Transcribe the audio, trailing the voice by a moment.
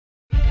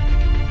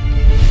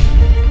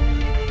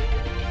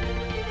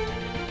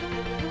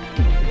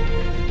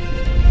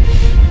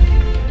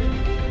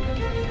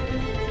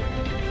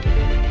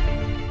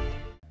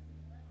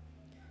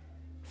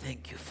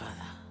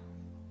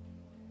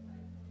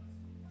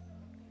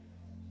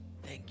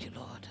Thank you,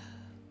 Lord.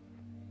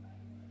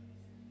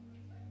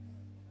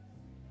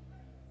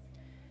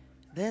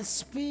 The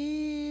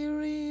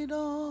Spirit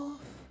of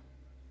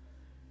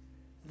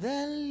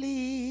the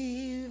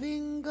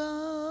living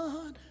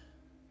God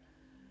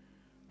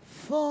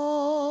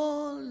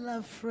fall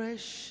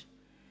afresh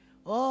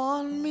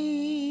on me.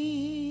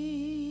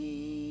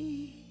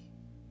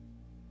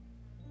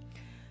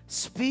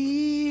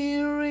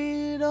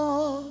 Spirit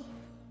of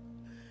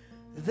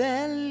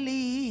the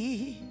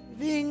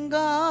living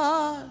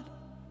God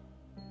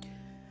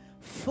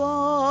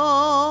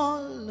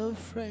fall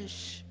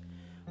afresh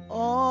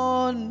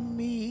on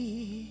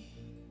me.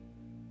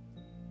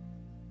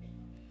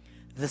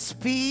 The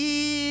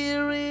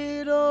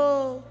Spirit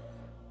of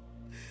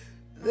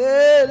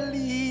the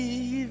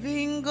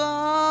living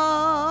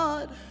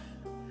God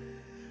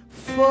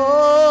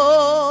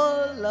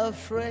fall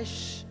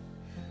afresh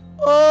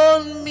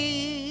on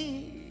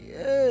me.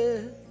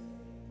 Yeah.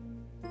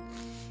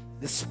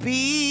 The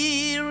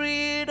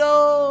Spirit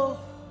of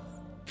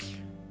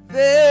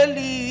the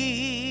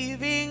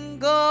living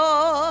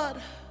God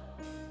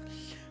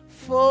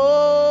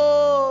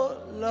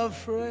fall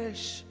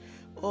afresh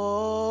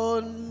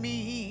on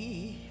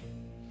me.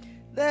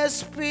 The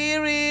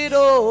Spirit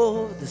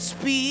of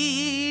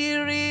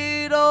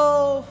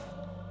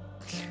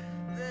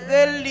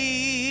the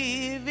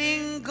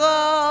living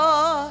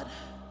God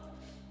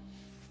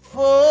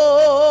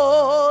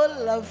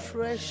fall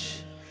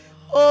afresh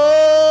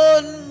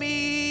on me.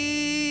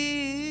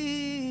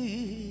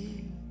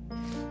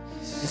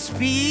 The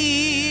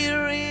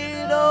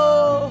Spirit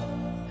of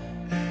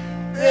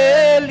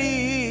the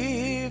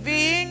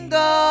living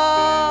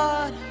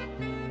God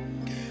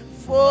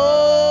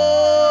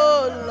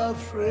fall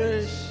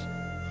afresh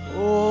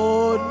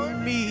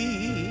on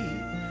me.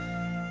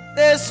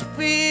 The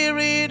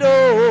Spirit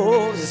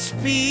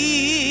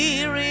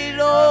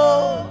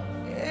of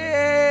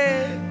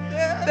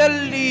the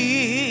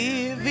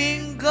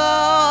living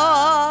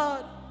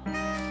God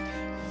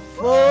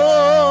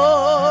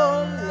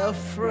fall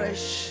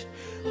afresh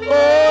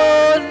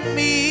on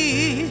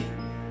me.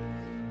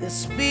 The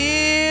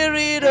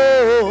Spirit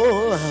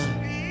of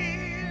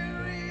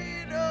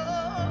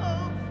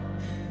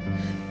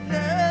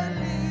the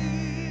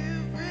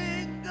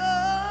living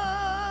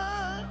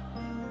God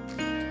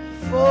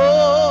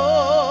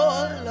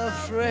fall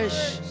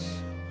afresh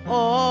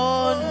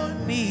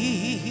on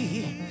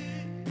me.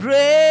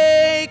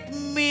 Break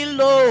me,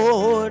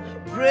 Lord,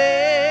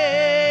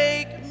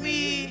 break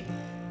me,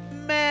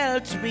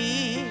 melt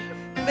me,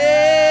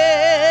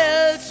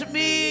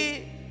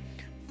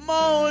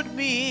 mold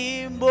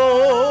me,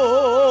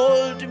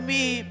 mold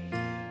me,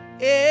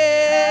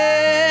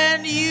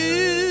 and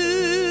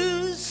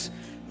use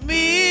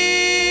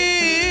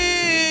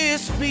me,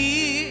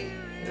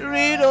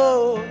 Spirit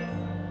of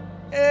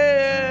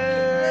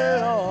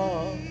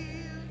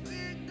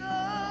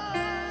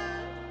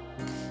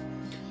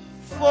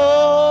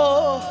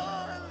fall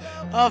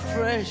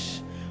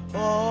afresh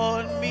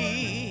on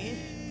me.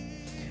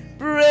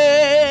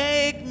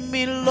 Break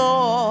me,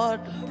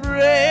 Lord,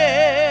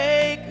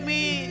 break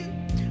me,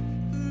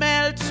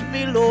 melt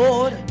me,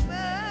 Lord,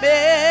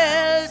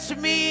 melt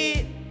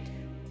me,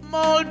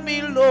 mold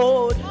me,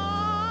 Lord,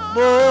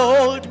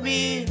 mold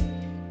me,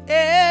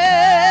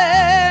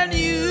 and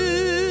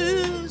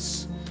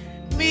use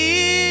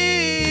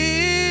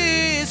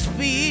me,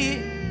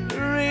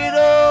 Spirit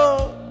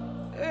of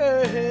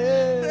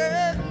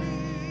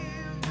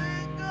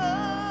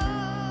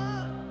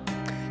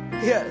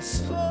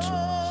yes,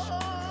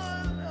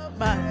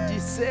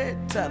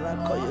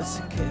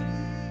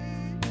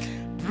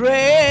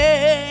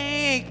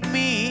 break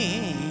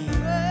me,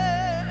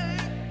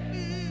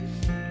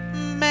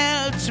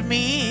 melt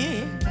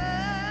me,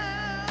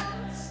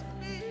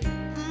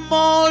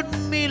 mold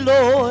me,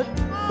 Lord,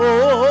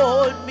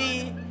 mold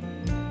me,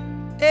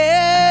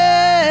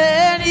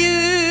 and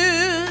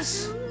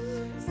use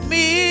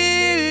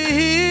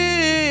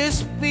me,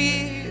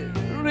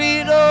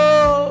 Spirit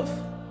of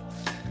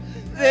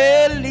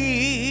the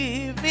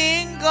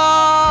living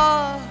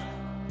God.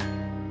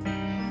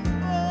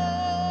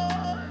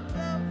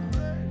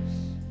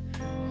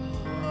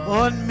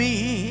 On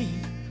me,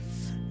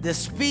 the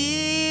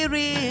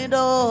Spirit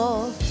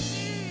of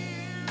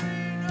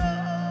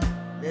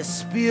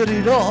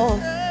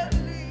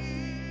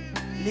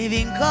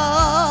living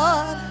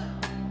God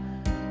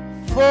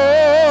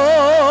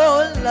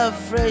fall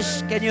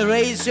afresh. Can you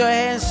raise your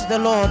hands to the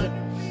Lord?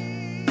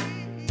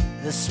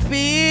 The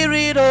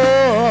Spirit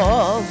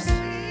of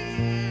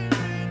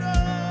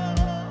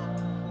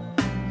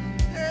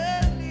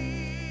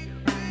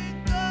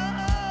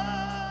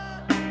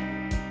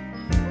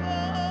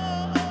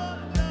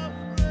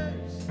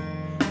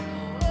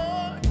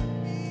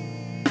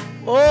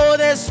oh,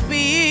 the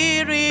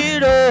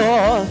Spirit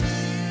of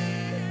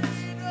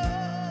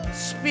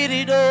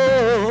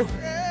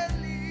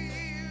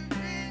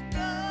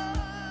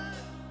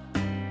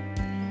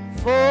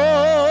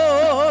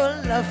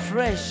fall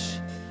afresh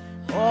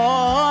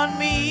on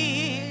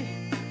me.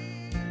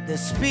 The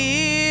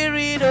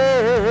Spirit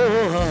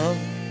of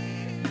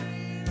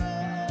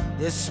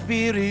the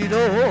Spirit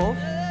of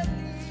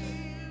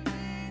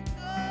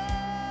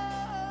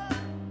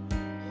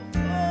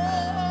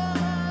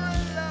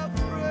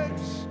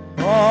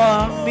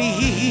on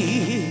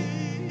me.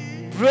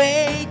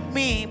 Break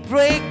me,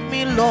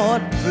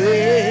 Lord,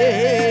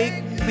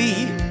 break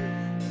me.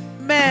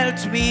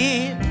 Melt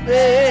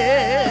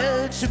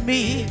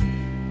me,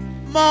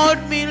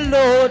 mold me,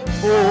 Lord,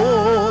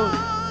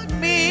 mold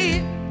me,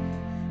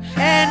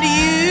 and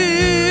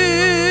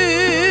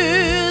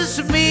use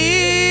me,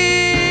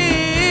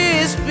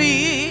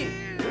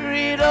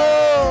 Spirit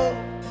of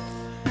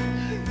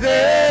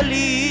the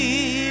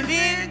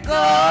living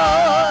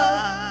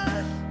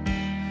God,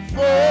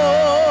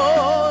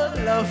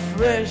 fall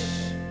afresh.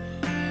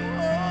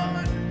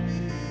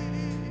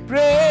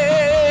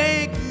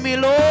 Break me,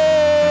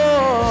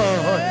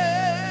 Lord,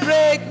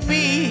 break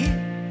me,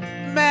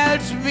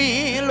 melt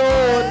me,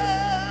 Lord,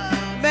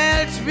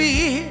 melt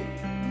me,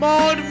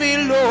 mold me,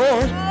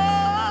 Lord,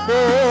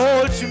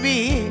 mold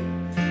me,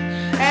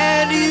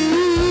 and use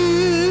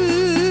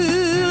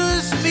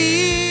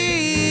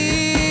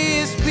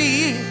me,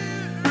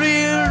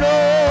 Spirit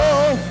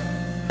of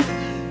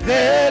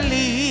the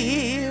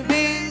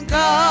living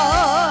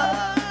God,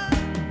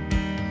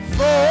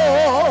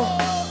 fall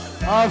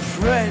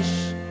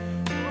afresh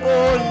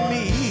on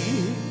me,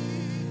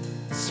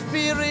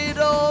 Spirit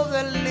of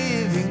the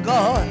living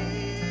God.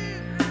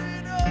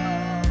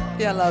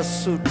 Yala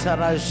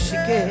sutara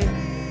shike,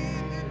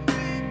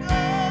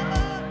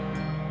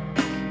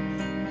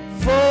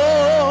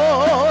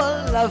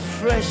 fall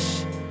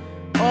afresh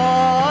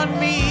on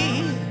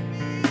me,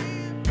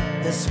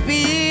 the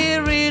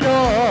Spirit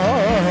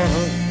of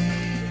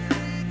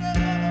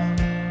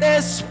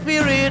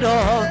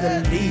the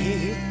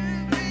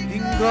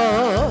living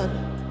God,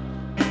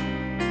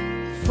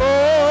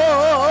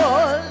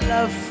 fall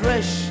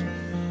afresh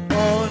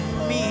on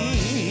me.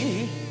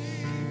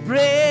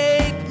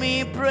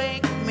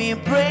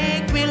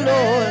 Break me,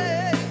 Lord.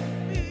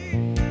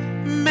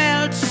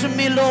 Melt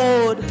me,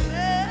 Lord.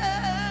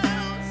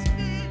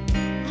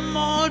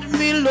 Mold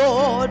me,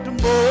 Lord.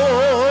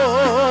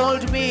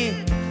 Mold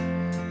me.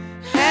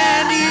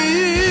 And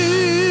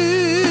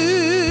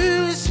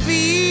use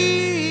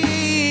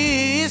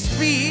me,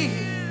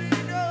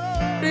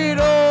 Spirit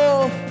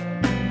of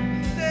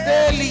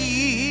the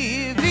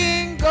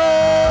living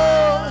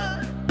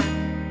God,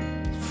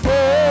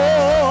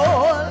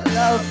 fall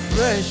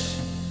afresh.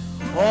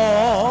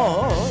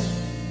 Oh,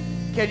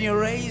 can you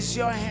raise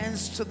your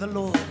hands to the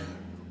Lord?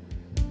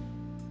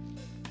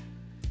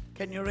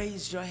 Can you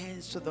raise your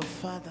hands to the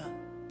Father?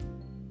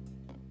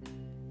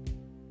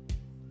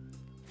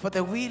 For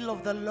the will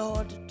of the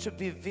Lord to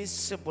be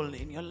visible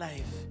in your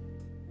life,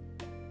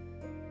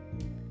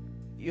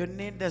 you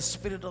need the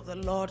Spirit of the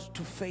Lord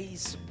to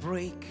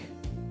break.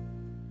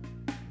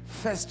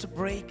 First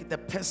break the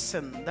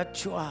person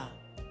that you are.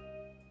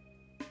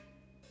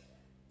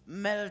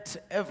 Melt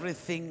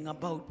everything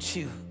about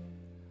you.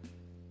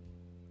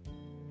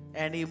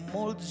 And He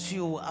molds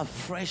you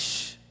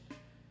afresh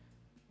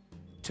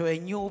to a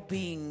new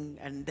being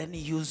and then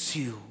use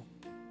you.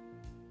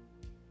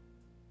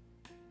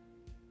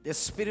 The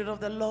Spirit of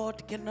the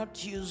Lord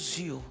cannot use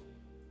you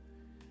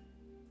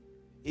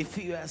if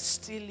you are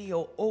still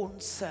your own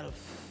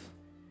self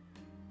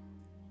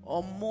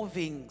or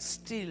moving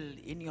still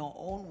in your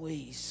own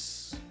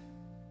ways.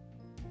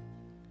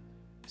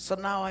 So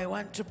now I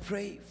want to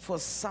pray for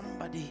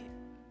somebody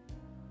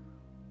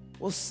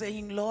who's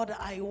saying, Lord,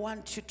 I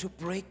want you to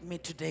break me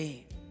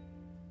today.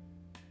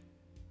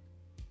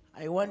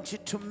 I want you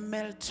to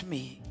melt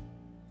me,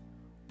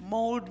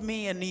 mold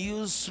me and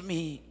use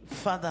me,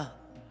 Father,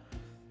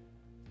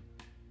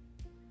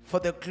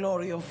 for the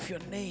glory of your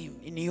name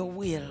in your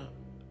will.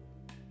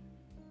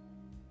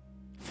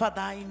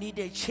 Father, I need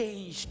a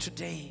change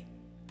today.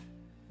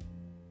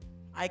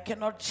 I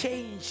cannot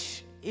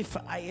change if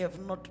I have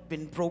not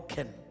been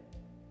broken.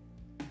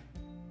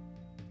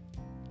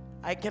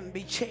 I can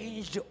be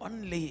changed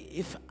only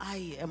if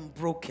I am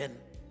broken.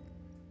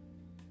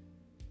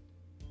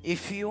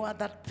 If you are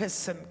that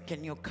person,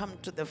 can you come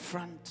to the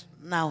front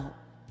now?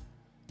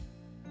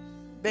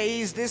 There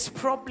is this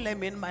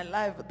problem in my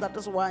life. That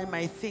is why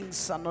my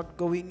things are not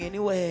going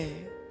anywhere.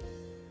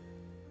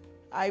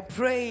 I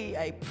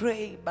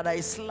pray, but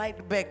I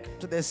slide back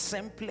to the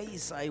same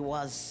place I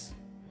was.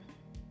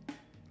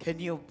 Can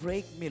you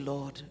break me,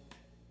 Lord?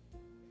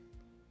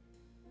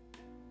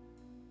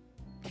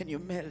 Can you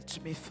melt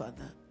me,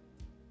 Father?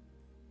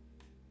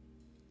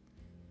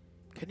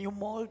 Can you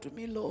mold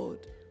me,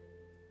 Lord?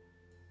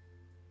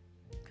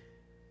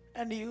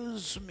 And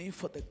use me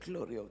for the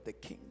glory of the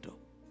kingdom.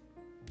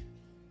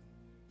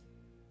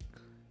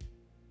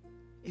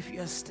 If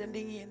you are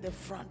standing here in the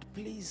front,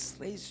 please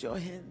raise your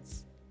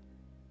hands.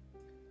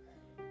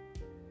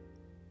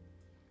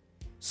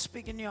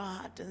 Speak in your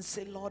heart and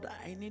say, Lord,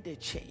 I need a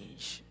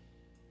change.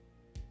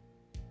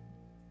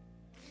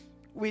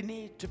 We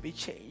need to be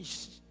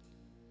changed.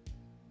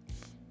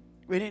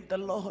 We need the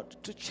Lord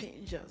to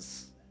change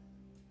us.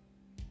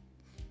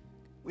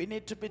 We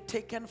need to be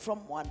taken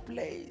from one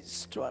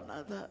place to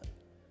another.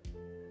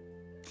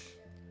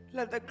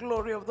 Let the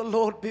glory of the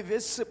Lord be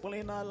visible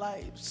in our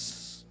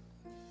lives.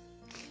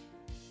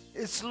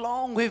 It's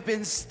long we've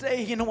been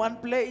staying in one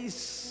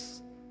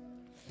place.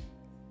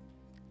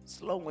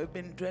 It's long we've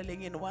been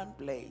dwelling in one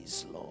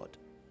place, Lord.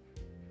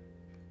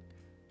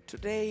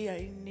 Today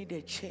I need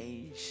a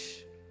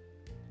change.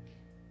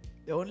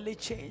 The only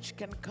change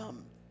can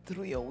come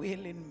through your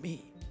will in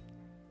me.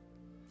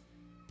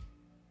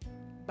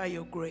 By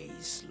your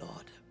grace,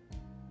 Lord.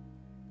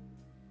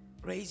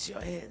 Raise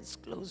your hands,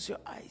 close your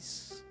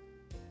eyes.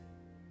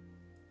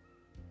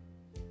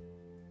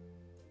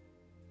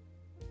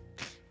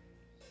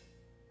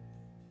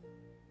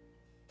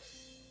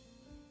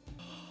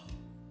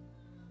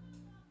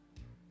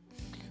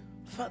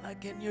 Father,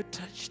 can you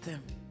touch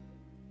them?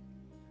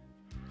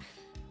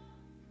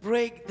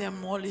 Break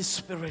them, Holy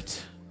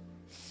Spirit.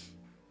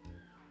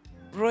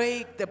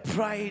 Break the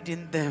pride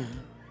in them.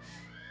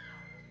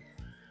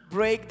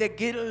 Break the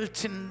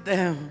guilt in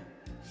them.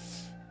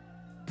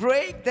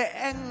 Break the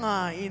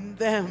anger in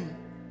them.